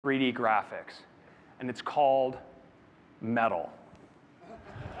3D graphics, and it's called metal.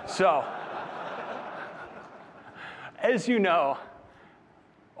 So, as you know,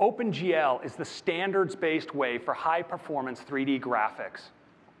 OpenGl is the standards-based way for high-performance 3D graphics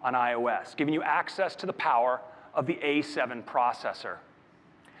on iOS, giving you access to the power of the A7 processor.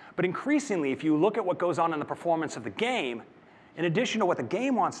 But increasingly, if you look at what goes on in the performance of the game, in addition to what the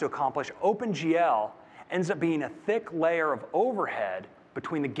game wants to accomplish, OpenGl ends up being a thick layer of overhead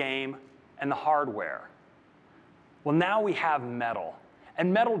between the game and the hardware. Well, now we have metal.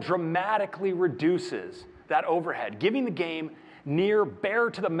 And metal dramatically reduces that overhead, giving the game near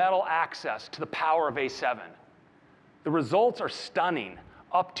bare-to-the-metal access to the power of A7. The results are stunning,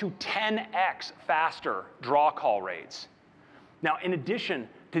 up to 10x faster draw call rates. Now, in addition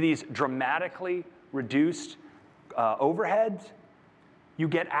to these dramatically reduced overheads, you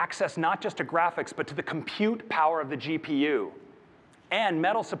get access not just to graphics, but to the compute power of the GPU. And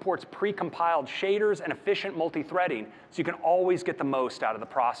Metal supports pre-compiled shaders and efficient multi-threading, so you can always get the most out of the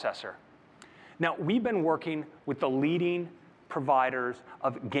processor. Now, we've been working with the leading providers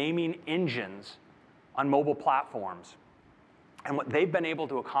of gaming engines on mobile platforms. And what they've been able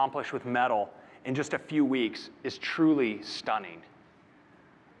to accomplish with Metal in just a few weeks is truly stunning.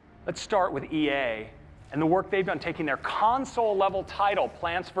 Let's start with EA and the work they've done taking their console-level title,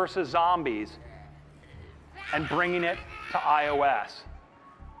 Plants vs. Zombies, and bringing it to iOS.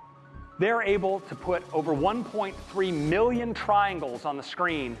 They're able to put over 1.3 million triangles on the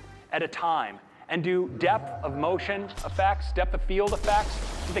screen at a time and do depth of motion effects, depth of field effects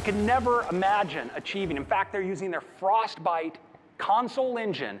that they could never imagine achieving. In fact, they're using their Frostbite console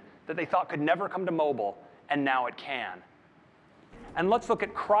engine that they thought could never come to mobile, and now it can. And let's look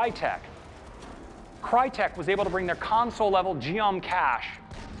at Crytek. Crytek was able to bring their console-level Geom cache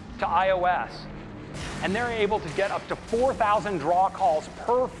to iOS. And they're able to get up to 4,000 draw calls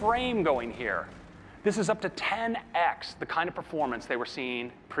per frame going here. This is up to 10x the kind of performance they were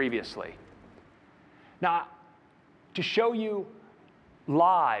seeing previously. Now, to show you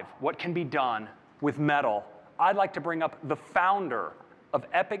live what can be done with Metal, I'd like to bring up the founder of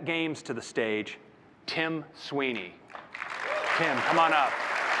Epic Games to the stage, Tim Sweeney. Tim, come on up.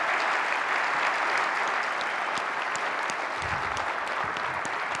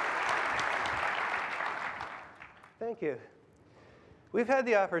 Thank you. We've had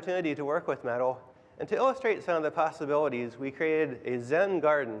the opportunity to work with Metal, and to illustrate some of the possibilities, we created a Zen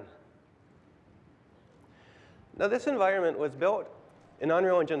garden. Now, this environment was built in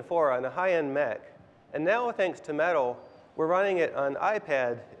Unreal Engine 4 on a high-end Mac, and now, thanks to Metal, we're running it on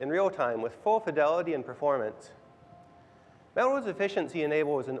iPad in real time with full fidelity and performance. Metal's efficiency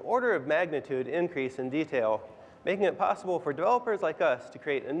enables an order of magnitude increase in detail, making it possible for developers like us to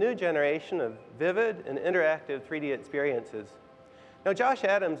create a new generation of vivid and interactive 3D experiences. Now, Josh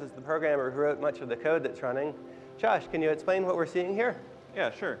Adams is the programmer who wrote much of the code that's running. Josh, can you explain what we're seeing here? Yeah,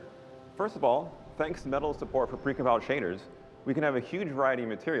 sure. First of all, thanks to Metal's support for precompiled shaders, we can have a huge variety of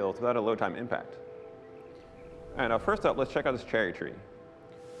materials without a load time impact. And first up, let's check out this cherry tree.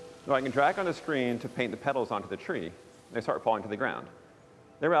 Now, I can drag on the screen to paint the petals onto the tree, and they start falling to the ground.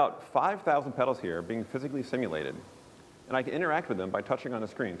 There are about 5,000 petals here being physically simulated, and I can interact with them by touching on the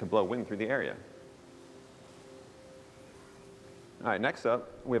screen to blow wind through the area. All right, next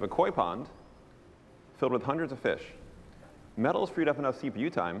up, we have a koi pond filled with hundreds of fish. Metal's freed up enough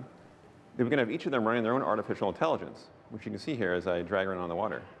CPU time that we can have each of them running their own artificial intelligence, which you can see here as I drag around on the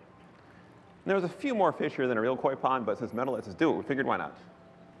water. And there was a few more fish here than a real koi pond, but since Metal lets us do it, we figured why not.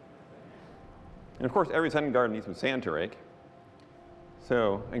 And of course, every Zen garden needs some sand to rake.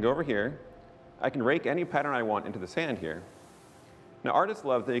 So I can go over here. I can rake any pattern I want into the sand here. Now, artists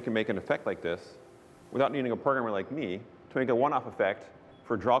love that you can make an effect like this without needing a programmer like me to make a one-off effect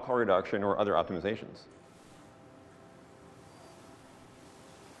for draw call reduction or other optimizations.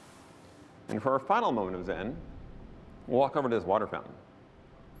 And for our final moment of Zen, we'll walk over to this water fountain.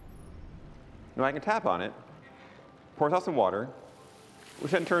 Now, I can tap on it, pours out some water,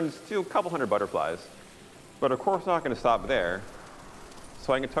 which then turns to a couple hundred butterflies. But of course, not going to stop there.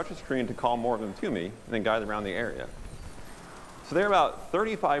 So I can touch the screen to call more of them to me and then guide them around the area. So there are about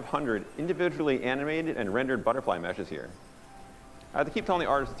 3,500 individually animated and rendered butterfly meshes here. I had to keep telling the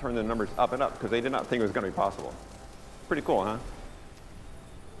artists to turn the numbers up and up because they did not think it was going to be possible. Pretty cool, huh?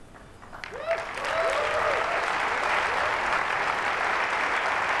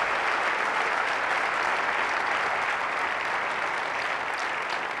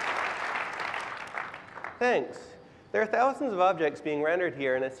 Thanks. There are thousands of objects being rendered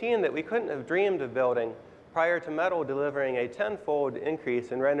here in a scene that we couldn't have dreamed of building prior to Metal delivering a 10-fold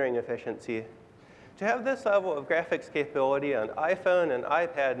increase in rendering efficiency. To have this level of graphics capability on iPhone and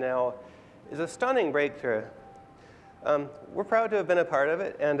iPad now is a stunning breakthrough. We're proud to have been a part of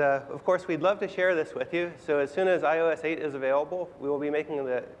it, and of course, we'd love to share this with you. So as soon as iOS 8 is available, we will be making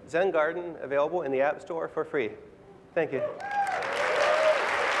the Zen Garden available in the App Store for free. Thank you.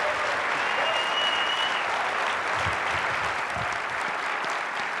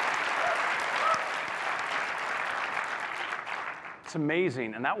 It's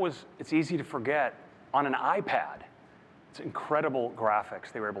amazing, and it's easy to forget, on an iPad. It's incredible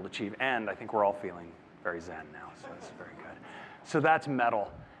graphics they were able to achieve, and I think we're all feeling very zen now, so it's very good. So that's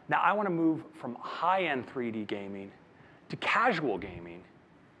Metal. Now I want to move from high-end 3D gaming to casual gaming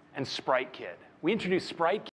and SpriteKit. We introduced SpriteKit